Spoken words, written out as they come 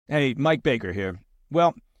Hey, Mike Baker here.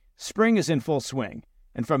 Well, spring is in full swing,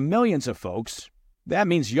 and for millions of folks, that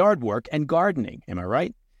means yard work and gardening, am I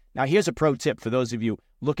right? Now here's a pro tip for those of you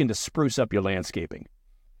looking to spruce up your landscaping.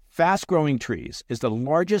 Fast Growing Trees is the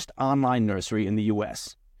largest online nursery in the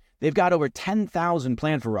U.S. They've got over 10,000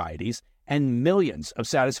 plant varieties and millions of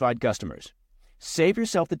satisfied customers. Save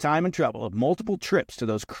yourself the time and trouble of multiple trips to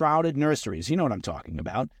those crowded nurseries. You know what I'm talking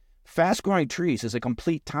about. Fast Growing Trees is a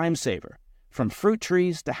complete time saver. From fruit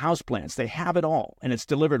trees to houseplants, they have it all, and it's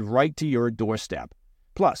delivered right to your doorstep.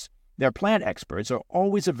 Plus, their plant experts are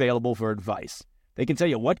always available for advice. They can tell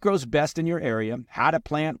you what grows best in your area, how to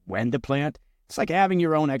plant, when to plant. It's like having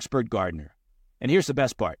your own expert gardener. And here's the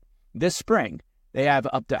best part. This spring, they have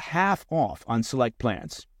up to half off on select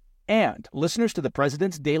plants. And listeners to the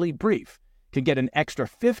President's Daily Brief can get an extra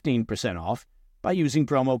 15% off by using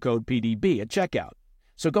promo code PDB at checkout.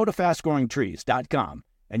 So go to fastgrowingtrees.com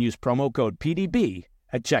and use promo code PDB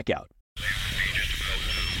at checkout.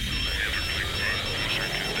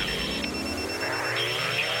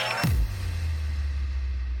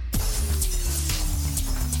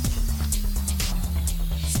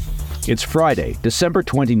 It's Friday, December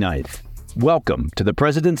 29th. Welcome to the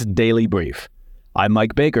President's Daily Brief. I'm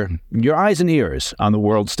Mike Baker, your eyes and ears on the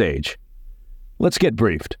world stage. Let's get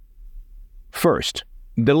briefed. First,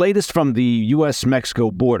 the latest from the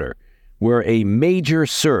U.S.-Mexico border, where a major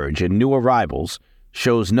surge in new arrivals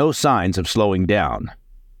shows no signs of slowing down.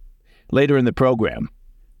 Later in the program,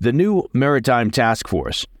 the new Maritime Task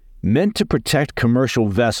Force, meant to protect commercial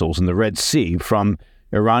vessels in the Red Sea from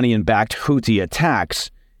Iranian-backed Houthi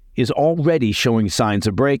attacks, is already showing signs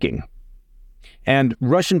of breaking. And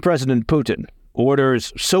Russian President Putin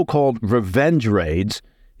orders so-called revenge raids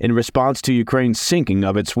in response to Ukraine's sinking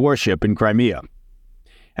of its warship in Crimea.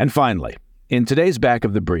 And finally, in today's Back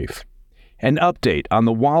of the Brief, an update on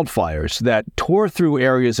the wildfires that tore through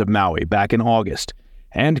areas of Maui back in August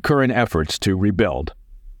and current efforts to rebuild.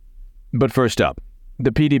 But first up, the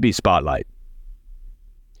PDB Spotlight.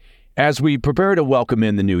 As we prepare to welcome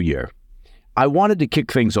in the new year, I wanted to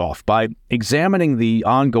kick things off by examining the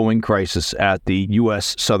ongoing crisis at the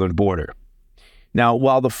U.S. southern border. Now,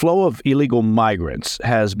 while the flow of illegal migrants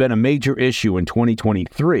has been a major issue in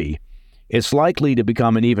 2023, it's likely to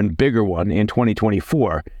become an even bigger one in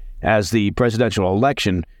 2024 as the presidential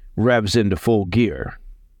election revs into full gear.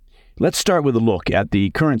 Let's start with a look at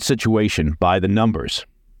the current situation by the numbers.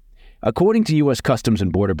 According to U.S. Customs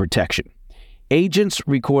and Border Protection, agents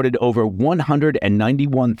recorded over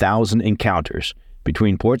 191,000 encounters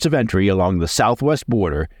between ports of entry along the southwest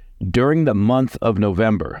border during the month of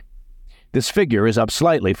November. This figure is up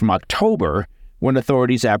slightly from October, when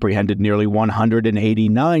authorities apprehended nearly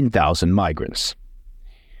 189,000 migrants.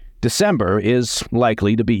 December is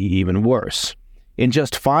likely to be even worse. In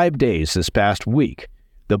just 5 days this past week,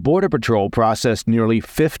 the Border Patrol processed nearly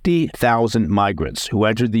 50,000 migrants who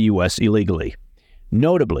entered the U.S. illegally.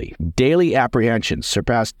 Notably, daily apprehensions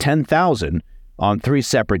surpassed 10,000 on 3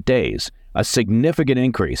 separate days, a significant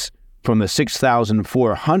increase from the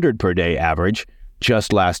 6,400 per day average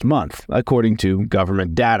just last month, according to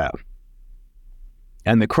government data.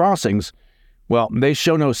 And the crossings, well, they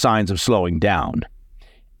show no signs of slowing down.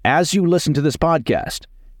 As you listen to this podcast,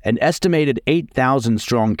 an estimated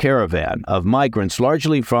 8,000-strong caravan of migrants,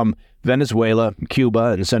 largely from Venezuela, Cuba,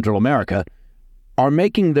 and Central America, are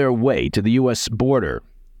making their way to the U.S. border.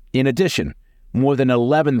 In addition, more than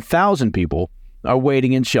 11,000 people are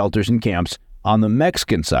waiting in shelters and camps on the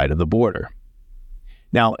Mexican side of the border.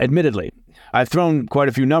 Now, admittedly, I've thrown quite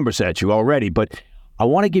a few numbers at you already, but I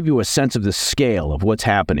want to give you a sense of the scale of what's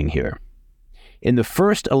happening here. In the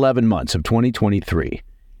first 11 months of 2023,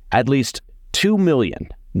 at least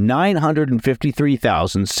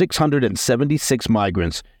 2,953,676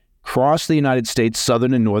 migrants crossed the United States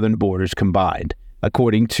southern and northern borders combined,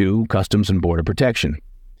 according to Customs and Border Protection.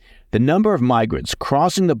 The number of migrants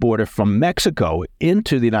crossing the border from Mexico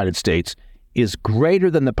into the United States is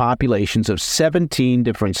greater than the populations of 17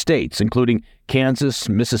 different states, including Kansas,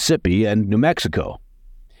 Mississippi, and New Mexico.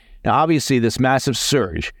 Now, obviously, this massive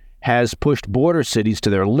surge has pushed border cities to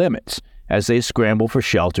their limits as they scramble for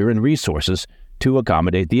shelter and resources to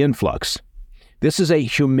accommodate the influx. This is a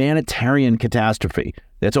humanitarian catastrophe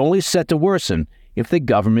that's only set to worsen if the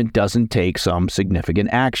government doesn't take some significant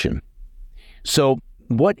action. So,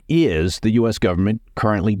 what is the U.S. government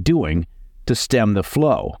currently doing to stem the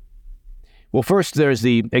flow? Well, first, there's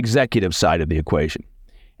the executive side of the equation.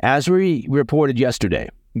 As we reported yesterday,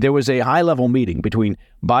 there was a high-level meeting between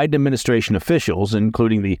Biden administration officials,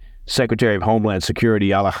 including the Secretary of Homeland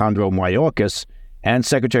Security Alejandro Mayorkas and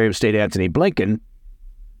Secretary of State Antony Blinken,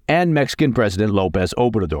 and Mexican President López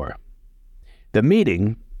Obrador. The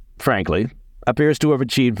meeting frankly, appears to have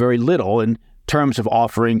achieved very little in terms of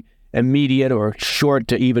offering immediate or short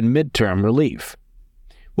to even midterm relief.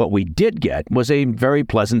 What we did get was a very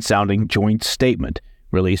pleasant-sounding joint statement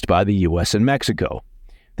released by the U.S. and Mexico.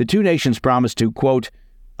 The two nations promised to, quote,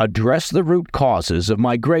 address the root causes of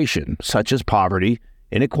migration, such as poverty,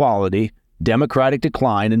 inequality, democratic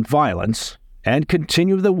decline, and violence, and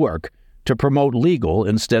continue the work to promote legal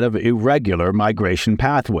instead of irregular migration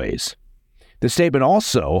pathways. The statement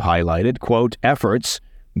also highlighted, quote, efforts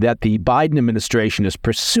that the Biden administration is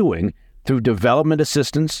pursuing through development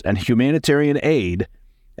assistance and humanitarian aid,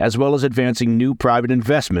 as well as advancing new private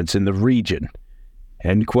investments in the region,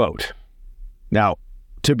 end quote. Now,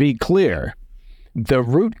 to be clear, the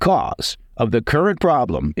root cause of the current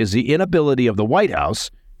problem is the inability of the White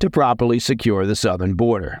House to properly secure the southern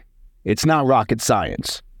border. It's not rocket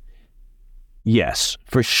science. Yes,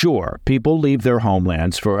 for sure, people leave their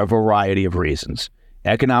homelands for a variety of reasons.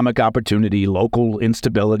 Economic opportunity, local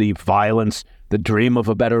instability, violence, the dream of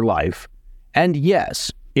a better life. And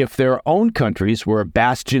yes, if their own countries were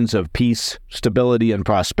bastions of peace, stability, and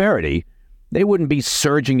prosperity, they wouldn't be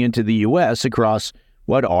surging into the U.S. across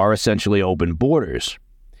what are essentially open borders.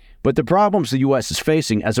 But the problems the U.S. is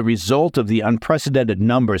facing as a result of the unprecedented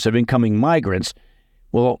numbers of incoming migrants,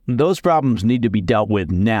 well, those problems need to be dealt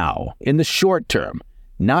with now, in the short term,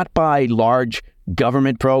 not by large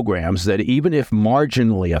government programs that, even if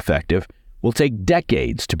marginally effective, will take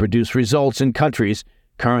decades to produce results in countries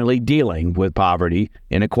currently dealing with poverty,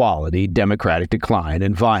 inequality, democratic decline,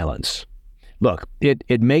 and violence. Look,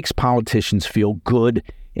 it makes politicians feel good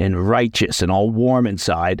and righteous and all warm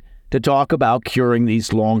inside to talk about curing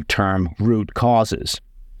these long-term root causes.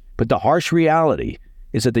 But the harsh reality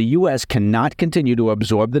is that the U.S. cannot continue to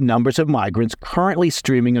absorb the numbers of migrants currently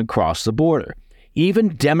streaming across the border.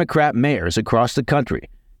 Even Democrat mayors across the country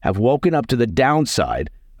have woken up to the downside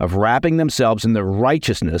of wrapping themselves in the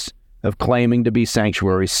righteousness of claiming to be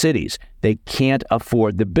sanctuary cities. They can't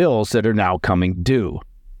afford the bills that are now coming due.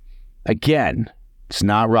 Again, it's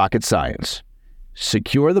not rocket science.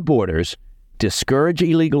 Secure the borders, discourage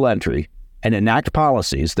illegal entry, and enact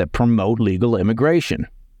policies that promote legal immigration.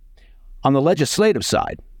 On the legislative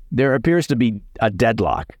side, there appears to be a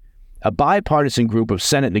deadlock. A bipartisan group of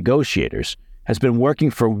Senate negotiators has been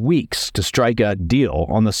working for weeks to strike a deal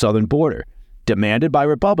on the southern border, demanded by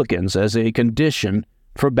Republicans as a condition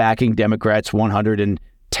for backing Democrats'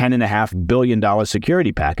 $110.5 billion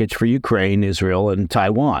security package for Ukraine, Israel, and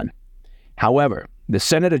Taiwan. However, the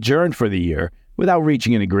Senate adjourned for the year without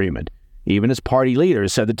reaching an agreement, even as party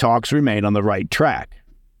leaders said the talks remain on the right track.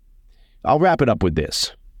 I'll wrap it up with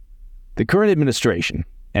this. The current administration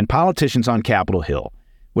and politicians on Capitol Hill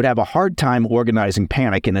would have a hard time organizing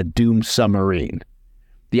panic in a doomed submarine.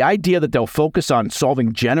 The idea that they'll focus on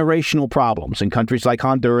solving generational problems in countries like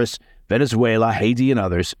Honduras, Venezuela, Haiti, and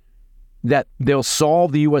others, that they'll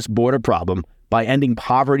solve the U.S. border problem by ending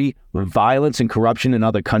poverty, violence, and corruption in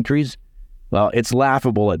other countries, well, it's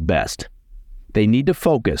laughable at best. They need to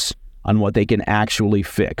focus on what they can actually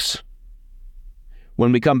fix.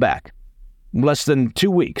 When we come back, less than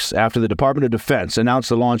 2 weeks after the Department of Defense announced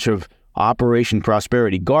the launch of Operation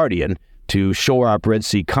Prosperity Guardian to shore up Red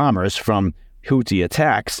Sea commerce from Houthi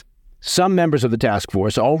attacks, some members of the task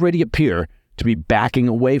force already appear to be backing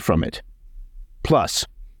away from it. Plus,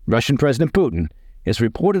 Russian President Putin is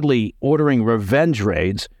reportedly ordering revenge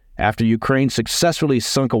raids after Ukraine successfully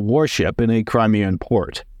sunk a warship in a Crimean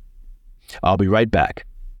port. I'll be right back.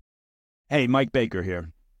 Hey, Mike Baker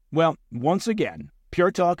here. Well, once again,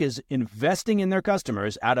 Pure Talk is investing in their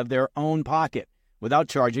customers out of their own pocket without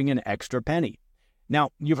charging an extra penny.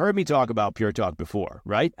 Now, you've heard me talk about Pure Talk before,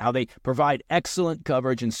 right? How they provide excellent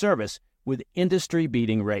coverage and service with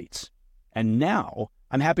industry-beating rates. And now,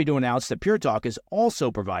 I'm happy to announce that Pure Talk is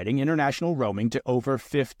also providing international roaming to over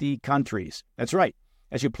 50 countries. That's right.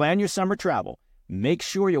 As you plan your summer travel, make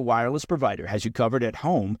sure your wireless provider has you covered at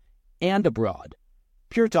home and abroad.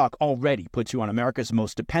 Pure Talk already puts you on America's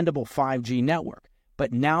most dependable 5G network,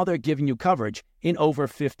 but now they're giving you coverage in over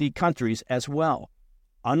 50 countries as well.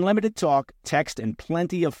 Unlimited talk, text, and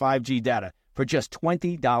plenty of 5G data for just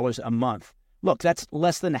 $20 a month. Look, that's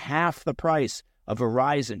less than half the price of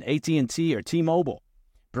Verizon, AT&T, or T-Mobile.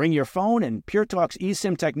 Bring your phone, and Pure Talk's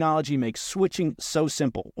eSIM technology makes switching so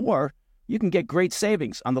simple. Or you can get great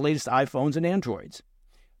savings on the latest iPhones and Androids.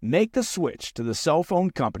 Make the switch to the cell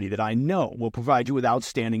phone company that I know will provide you with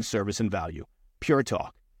outstanding service and value, Pure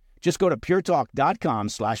Talk. Just go to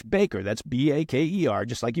puretalk.com/Baker, that's B-A-K-E-R,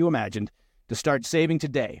 just like you imagined, to start saving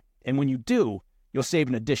today. And when you do, you'll save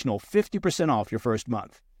an additional 50% off your first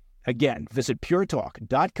month. Again, visit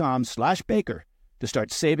puretalk.com/Baker to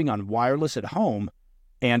start saving on wireless at home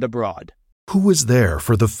and abroad. Who is there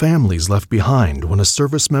for the families left behind when a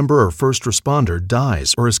service member or first responder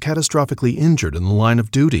dies or is catastrophically injured in the line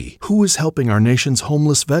of duty? Who is helping our nation's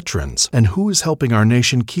homeless veterans? And who is helping our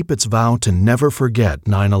nation keep its vow to never forget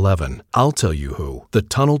 9/11? I'll tell you who. The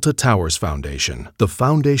Tunnel to Towers Foundation. The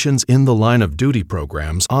foundation's In the Line of Duty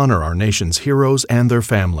programs honor our nation's heroes and their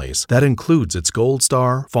families. That includes its Gold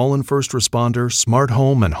Star, Fallen First Responder, Smart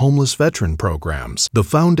Home, and Homeless Veteran programs. The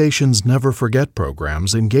foundation's Never Forget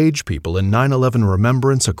programs engage people in 9/11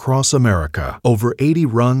 remembrance across America. Over 80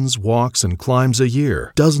 runs, walks, and climbs a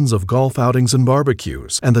year, dozens of golf outings and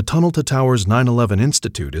barbecues, and the Tunnel to Towers 9/11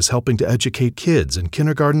 Institute is helping to educate kids in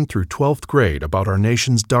kindergarten through 12th grade about our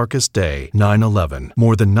nation's darkest day, 9/11.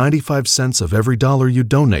 More than 95 cents of every dollar you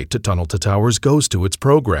donate to Tunnel to Towers goes to its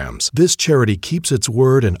programs. This charity keeps its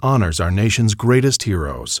word and honors our nation's greatest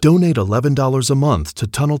heroes. Donate $11 a month to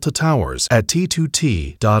Tunnel to Towers at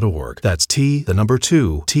T2T.org. That's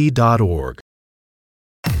T2T.org.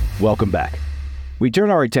 Welcome back. We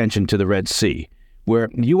turn our attention to the Red Sea, where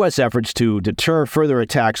U.S. efforts to deter further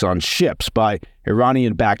attacks on ships by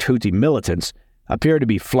Iranian-backed Houthi militants appear to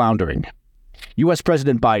be floundering. U.S.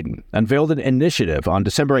 President Biden unveiled an initiative on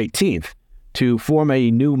December 18th to form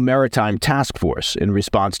a new maritime task force in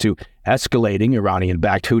response to escalating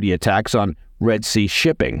Iranian-backed Houthi attacks on Red Sea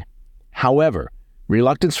shipping. However,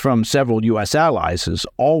 reluctance from several U.S. allies is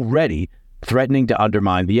already threatening to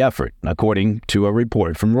undermine the effort, according to a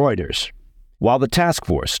report from Reuters. While the task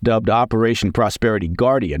force, dubbed Operation Prosperity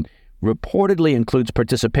Guardian, reportedly includes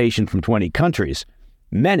participation from 20 countries,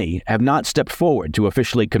 many have not stepped forward to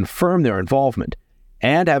officially confirm their involvement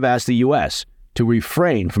and have asked the U.S. to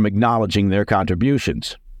refrain from acknowledging their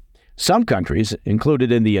contributions. Some countries,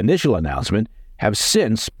 included in the initial announcement, have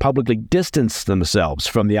since publicly distanced themselves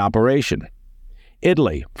from the operation.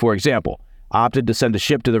 Italy, for example, opted to send a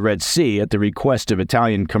ship to the Red Sea at the request of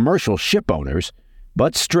Italian commercial ship owners,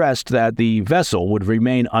 but stressed that the vessel would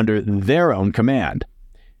remain under their own command.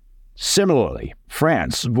 Similarly,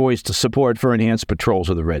 France voiced support for enhanced patrols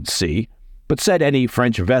of the Red Sea, but said any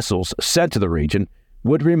French vessels sent to the region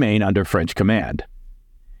would remain under French command.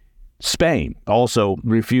 Spain also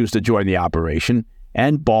refused to join the operation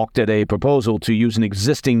and balked at a proposal to use an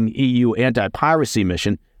existing EU anti-piracy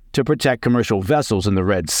mission to protect commercial vessels in the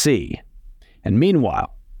Red Sea. And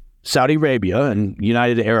meanwhile, Saudi Arabia and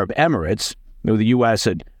United Arab Emirates, who the U.S.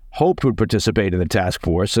 had hoped would participate in the task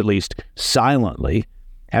force, at least silently,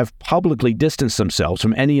 have publicly distanced themselves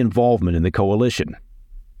from any involvement in the coalition.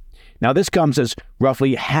 Now, this comes as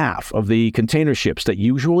roughly half of the container ships that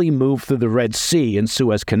usually move through the Red Sea and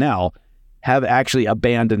Suez Canal have actually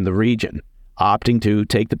abandoned the region, opting to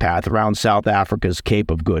take the path around South Africa's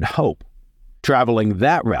Cape of Good Hope. Traveling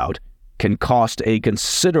that route can cost a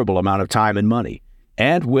considerable amount of time and money,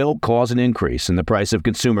 and will cause an increase in the price of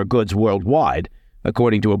consumer goods worldwide,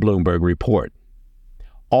 according to a Bloomberg report.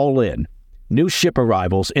 All in, new ship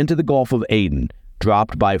arrivals into the Gulf of Aden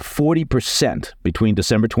dropped by 40% between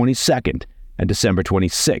December 22nd and December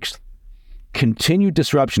 26th. Continued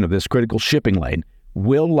disruption of this critical shipping lane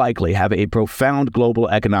will likely have a profound global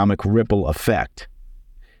economic ripple effect.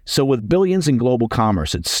 So with billions in global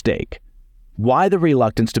commerce at stake, why the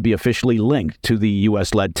reluctance to be officially linked to the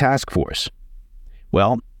U.S.-led task force?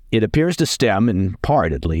 Well, it appears to stem, in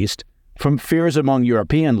part at least, from fears among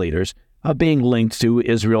European leaders of being linked to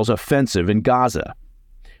Israel's offensive in Gaza.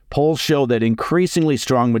 Polls show that increasingly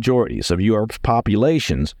strong majorities of Europe's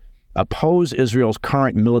populations oppose Israel's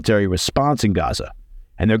current military response in Gaza,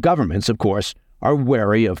 and their governments, of course, are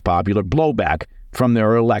wary of popular blowback from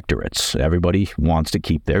their electorates. Everybody wants to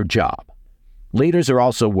keep their job. Leaders are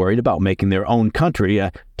also worried about making their own country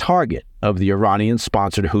a target of the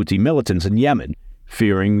Iranian-sponsored Houthi militants in Yemen,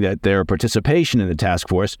 fearing that their participation in the task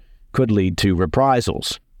force could lead to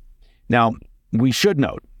reprisals. Now, we should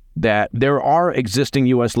note that there are existing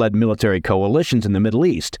U.S.-led military coalitions in the Middle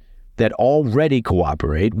East that already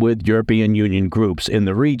cooperate with European Union groups in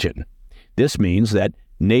the region. This means that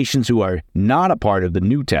nations who are not a part of the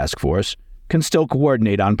new task force can still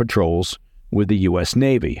coordinate on patrols with the U.S.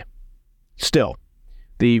 Navy. Still,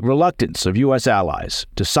 the reluctance of U.S. allies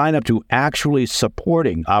to sign up to actually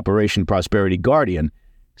supporting Operation Prosperity Guardian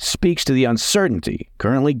speaks to the uncertainty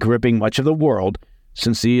currently gripping much of the world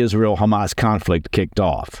since the Israel-Hamas conflict kicked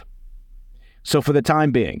off. So for the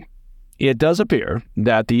time being, it does appear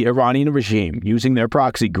that the Iranian regime, using their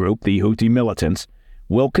proxy group, the Houthi militants,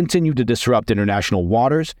 will continue to disrupt international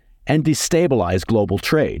waters and destabilize global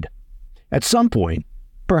trade. At some point,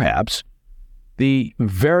 perhaps, the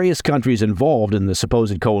various countries involved in the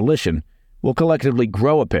supposed coalition will collectively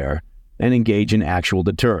grow a pair and engage in actual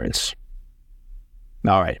deterrence.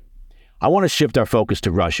 All right. I want to shift our focus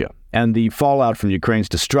to Russia and the fallout from Ukraine's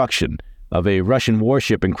destruction of a Russian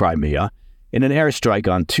warship in Crimea in an airstrike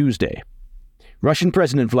on Tuesday. Russian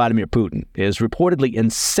President Vladimir Putin is reportedly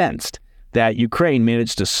incensed that Ukraine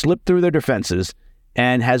managed to slip through their defenses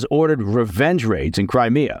and has ordered revenge raids in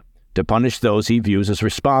Crimea to punish those he views as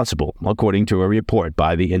responsible, according to a report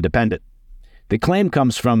by The Independent. The claim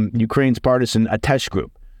comes from Ukraine's partisan Atesh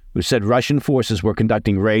group, who said Russian forces were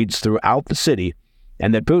conducting raids throughout the city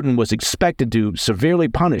and that Putin was expected to severely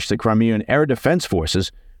punish the Crimean air defense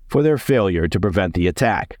forces for their failure to prevent the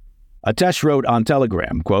attack. Atesh wrote on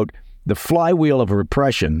Telegram, quote, "The flywheel of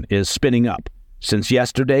repression is spinning up. Since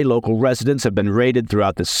yesterday, local residents have been raided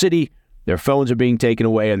throughout the city, their phones are being taken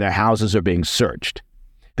away, and their houses are being searched."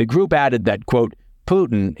 The group added that, quote,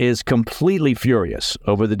 "Putin is completely furious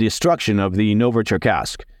over the destruction of the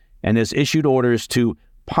Novocherkassk and has issued orders to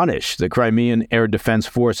punish the Crimean air defense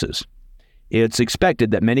forces. It's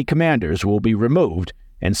expected that many commanders will be removed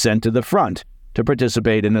and sent to the front to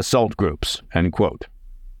participate in assault groups," end quote.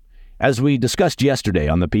 As we discussed yesterday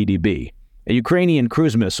on the PDB, a Ukrainian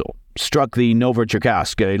cruise missile struck the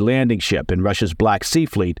Novocherkassk, a landing ship in Russia's Black Sea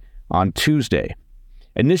Fleet, on Tuesday.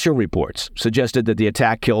 Initial reports suggested that the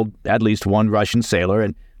attack killed at least one Russian sailor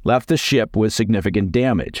and left the ship with significant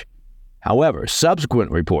damage. However,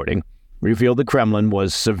 subsequent reporting revealed the Kremlin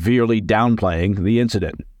was severely downplaying the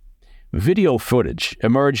incident. Video footage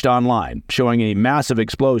emerged online showing a massive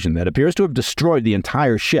explosion that appears to have destroyed the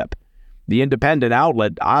entire ship. The independent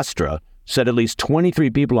outlet Astra said at least 23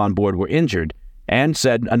 people on board were injured and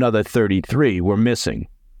said another 33 were missing.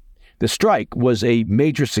 The strike was a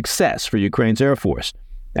major success for Ukraine's Air Force,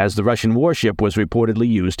 as the Russian warship was reportedly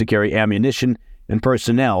used to carry ammunition and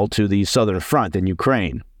personnel to the southern front in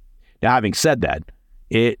Ukraine. Now, having said that,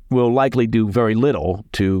 it will likely do very little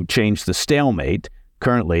to change the stalemate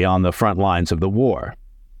currently on the front lines of the war.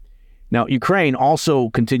 Now, Ukraine also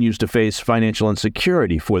continues to face financial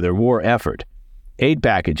insecurity for their war effort. Aid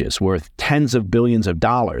packages worth tens of billions of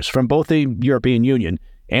dollars from both the European Union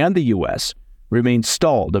and the U.S. remain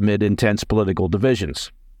stalled amid intense political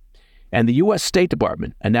divisions. And the U.S. State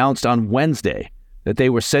Department announced on Wednesday that they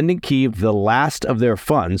were sending Kyiv the last of their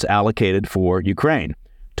funds allocated for Ukraine,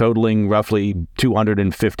 totaling roughly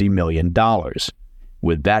 $250 million.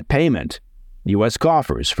 With that payment, U.S.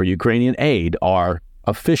 coffers for Ukrainian aid are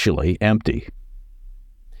officially empty.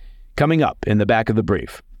 Coming up in the back of the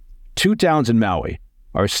brief, 2 towns in Maui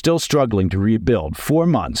are still struggling to rebuild 4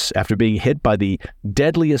 months after being hit by the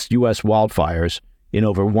deadliest U.S. wildfires in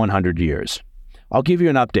over 100 years. I'll give you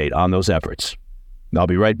an update on those efforts. I'll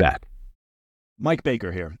be right back. Mike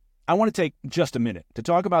Baker here. I want to take just a minute to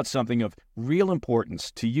talk about something of real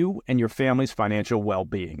importance to you and your family's financial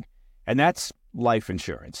well-being, and that's life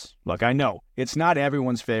insurance. Look, I know it's not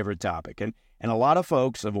everyone's favorite topic, and a lot of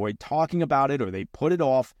folks avoid talking about it or they put it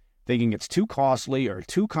off thinking it's too costly or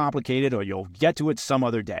too complicated or you'll get to it some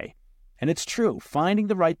other day. And it's true, finding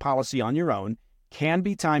the right policy on your own can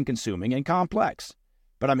be time-consuming and complex.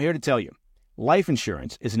 But I'm here to tell you, life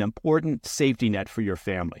insurance is an important safety net for your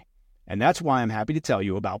family. And that's why I'm happy to tell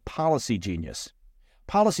you about Policy Genius.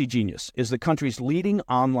 Policy Genius is the country's leading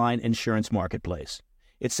online insurance marketplace.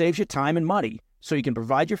 It saves you time and money so you can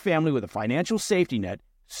provide your family with a financial safety net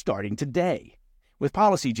starting today. With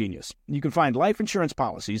Policy Genius, you can find life insurance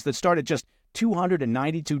policies that start at just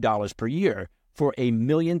 $292 per year for $1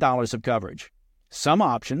 million of coverage. Some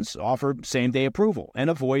options offer same-day approval and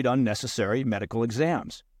avoid unnecessary medical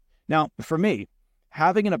exams. Now, for me,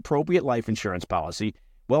 having an appropriate life insurance policy,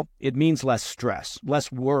 well, it means less stress,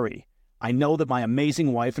 less worry. I know that my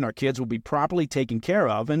amazing wife and our kids will be properly taken care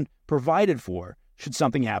of and provided for should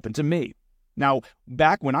something happen to me. Now,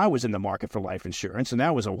 back when I was in the market for life insurance, and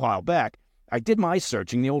that was a while back, I did my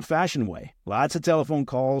searching the old-fashioned way. Lots of telephone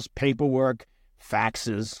calls, paperwork,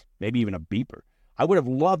 faxes, maybe even a beeper. I would have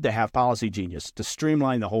loved to have Policy Genius to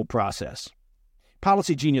streamline the whole process.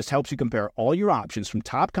 Policy Genius helps you compare all your options from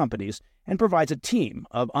top companies and provides a team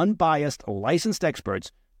of unbiased, licensed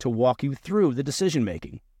experts to walk you through the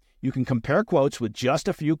decision-making. You can compare quotes with just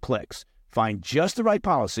a few clicks, find just the right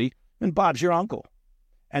policy, and Bob's your uncle.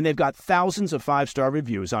 And they've got thousands of 5-star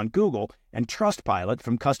reviews on Google and Trustpilot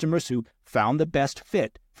from customers who found the best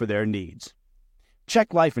fit for their needs.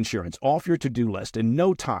 Check life insurance off your to-do list in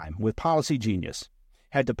no time with Policy Genius.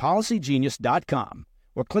 Head to policygenius.com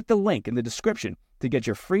or click the link in the description to get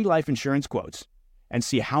your free life insurance quotes and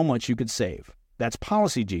see how much you could save. That's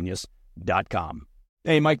policygenius.com.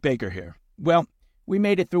 Hey, Mike Baker here. Well, we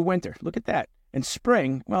made it through winter. Look at that. And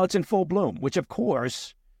spring, well, it's in full bloom, which of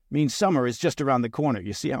course means summer is just around the corner.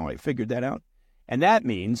 You see how I figured that out? And that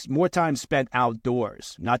means more time spent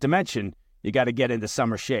outdoors. Not to mention, you got to get into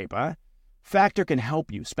summer shape, huh? Factor can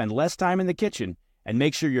help you spend less time in the kitchen and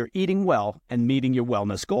make sure you're eating well and meeting your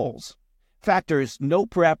wellness goals. Factor's no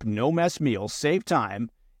prep, no mess meals save time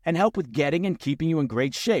and help with getting and keeping you in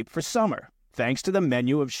great shape for summer, thanks to the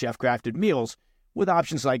menu of chef-crafted meals with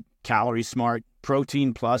options like Calorie Smart,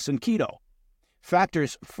 Protein Plus, and Keto.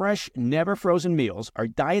 Factor's fresh, never-frozen meals are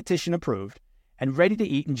dietitian approved and ready to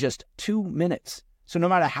eat in just 2 minutes. So no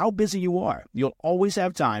matter how busy you are, you'll always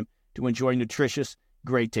have time to enjoy nutritious,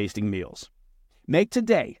 great-tasting meals. Make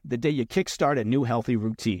today the day you kickstart a new healthy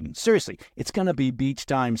routine. Seriously, it's going to be beach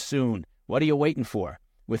time soon. What are you waiting for?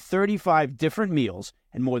 With 35 different meals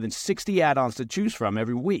and more than 60 add-ons to choose from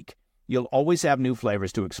every week, you'll always have new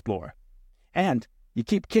flavors to explore. And you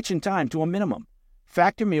keep kitchen time to a minimum.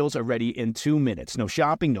 Factor meals are ready in 2 minutes. No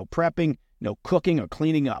shopping, no prepping, no cooking or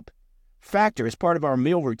cleaning up. Factor is part of our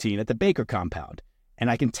meal routine at the Baker compound. And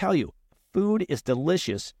I can tell you, food is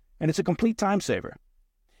delicious and it's a complete time saver.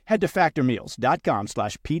 Head to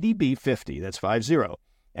factormeals.com/PDB50, that's 50,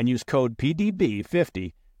 and use code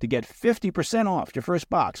PDB50 to get 50% off your first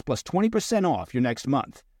box plus 20% off your next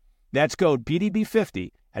month. That's code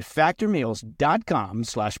PDB50 at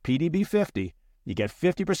factormeals.com/PDB50. You get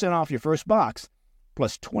 50% off your first box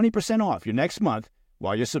plus 20% off your next month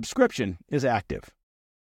while your subscription is active.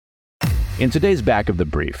 In today's Back of the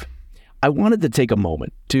Brief, I wanted to take a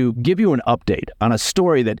moment to give you an update on a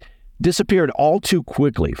story that disappeared all too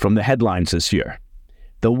quickly from the headlines this year.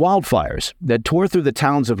 The wildfires that tore through the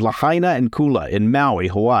towns of Lahaina and Kula in Maui,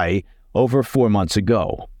 Hawaii, over 4 months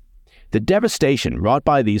ago. The devastation wrought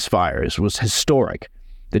by these fires was historic.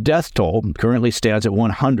 The death toll currently stands at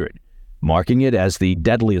 100, marking it as the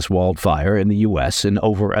deadliest wildfire in the U.S. in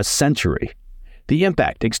over a century. The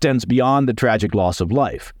impact extends beyond the tragic loss of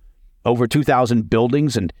life. Over 2,000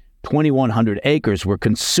 buildings and 2,100 acres were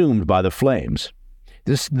consumed by the flames.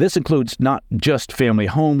 This includes not just family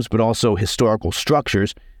homes, but also historical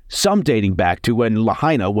structures, some dating back to when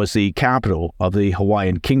Lahaina was the capital of the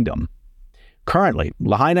Hawaiian Kingdom. Currently,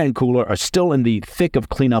 Lahaina and Kula are still in the thick of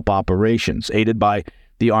cleanup operations, aided by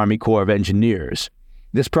the Army Corps of Engineers.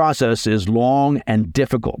 This process is long and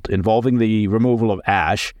difficult, involving the removal of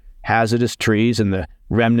ash, hazardous trees, and the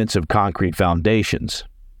remnants of concrete foundations.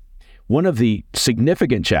 One of the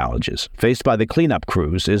significant challenges faced by the cleanup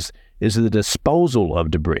crews is the disposal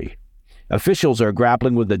of debris. Officials are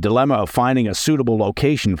grappling with the dilemma of finding a suitable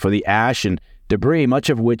location for the ash and debris, much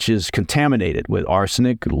of which is contaminated with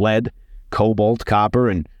arsenic, lead, cobalt, copper,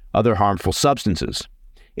 and other harmful substances.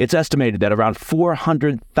 It's estimated that around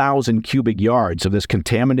 400,000 cubic yards of this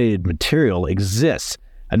contaminated material exists,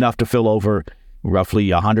 enough to fill over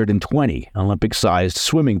roughly 120 Olympic-sized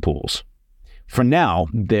swimming pools. For now,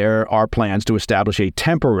 there are plans to establish a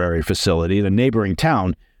temporary facility in a neighboring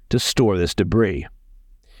town to store this debris.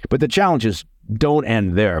 But the challenges don't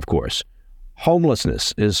end there, of course.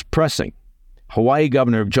 Homelessness is pressing. Hawaii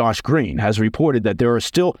Governor Josh Green has reported that there are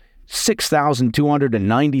still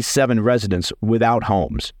 6,297 residents without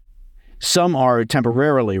homes. Some are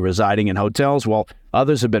temporarily residing in hotels, while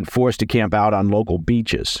others have been forced to camp out on local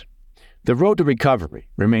beaches. The road to recovery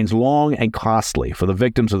remains long and costly for the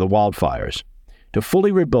victims of the wildfires. To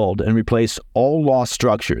fully rebuild and replace all lost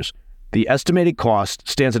structures, the estimated cost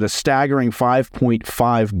stands at a staggering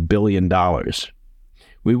 $5.5 billion.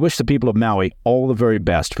 We wish the people of Maui all the very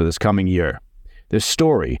best for this coming year. This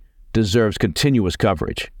story deserves continuous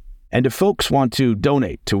coverage. And if folks want to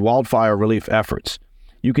donate to wildfire relief efforts,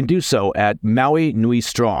 you can do so at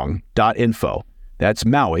mauinuistrong.info. That's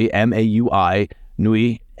Maui, M-A-U-I,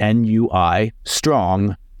 Nui, N-U-I,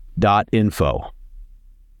 strong.info.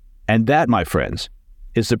 And that, my friends,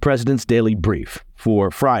 is the President's Daily Brief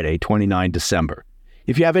for Friday, 29 December.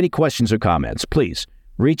 If you have any questions or comments, please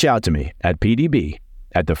reach out to me at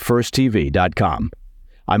pdb@thefirsttv.com.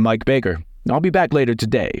 I'm Mike Baker. I'll be back later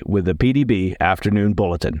today with the PDB Afternoon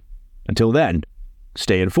Bulletin. Until then,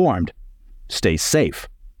 stay informed, stay safe,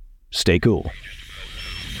 stay cool.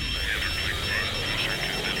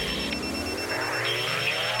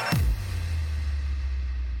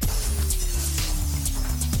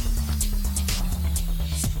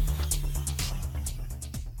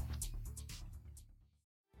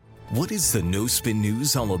 What is the No Spin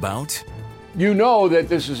News all about? You know that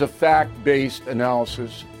this is a fact-based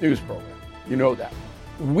analysis news program. You know that.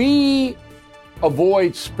 We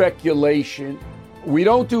avoid speculation. We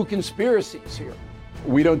don't do conspiracies here.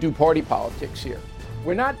 We don't do party politics here.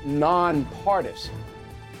 We're not nonpartisan.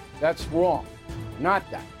 That's wrong. Not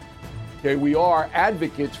that. Okay, we are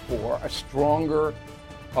advocates for a stronger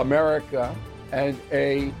America and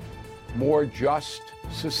a more just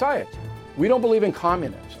society. We don't believe in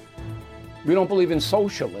communism. We don't believe in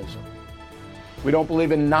socialism. We don't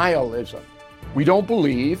believe in nihilism. We don't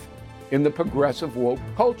believe in the progressive woke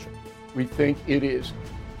culture. We think it is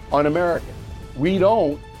un-American. We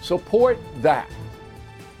don't support that.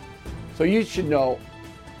 So you should know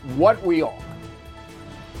what we are,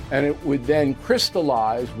 and it would then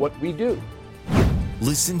crystallize what we do.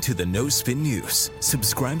 Listen to the No Spin News.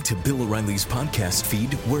 Subscribe to Bill O'Reilly's podcast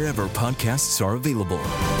feed wherever podcasts are available.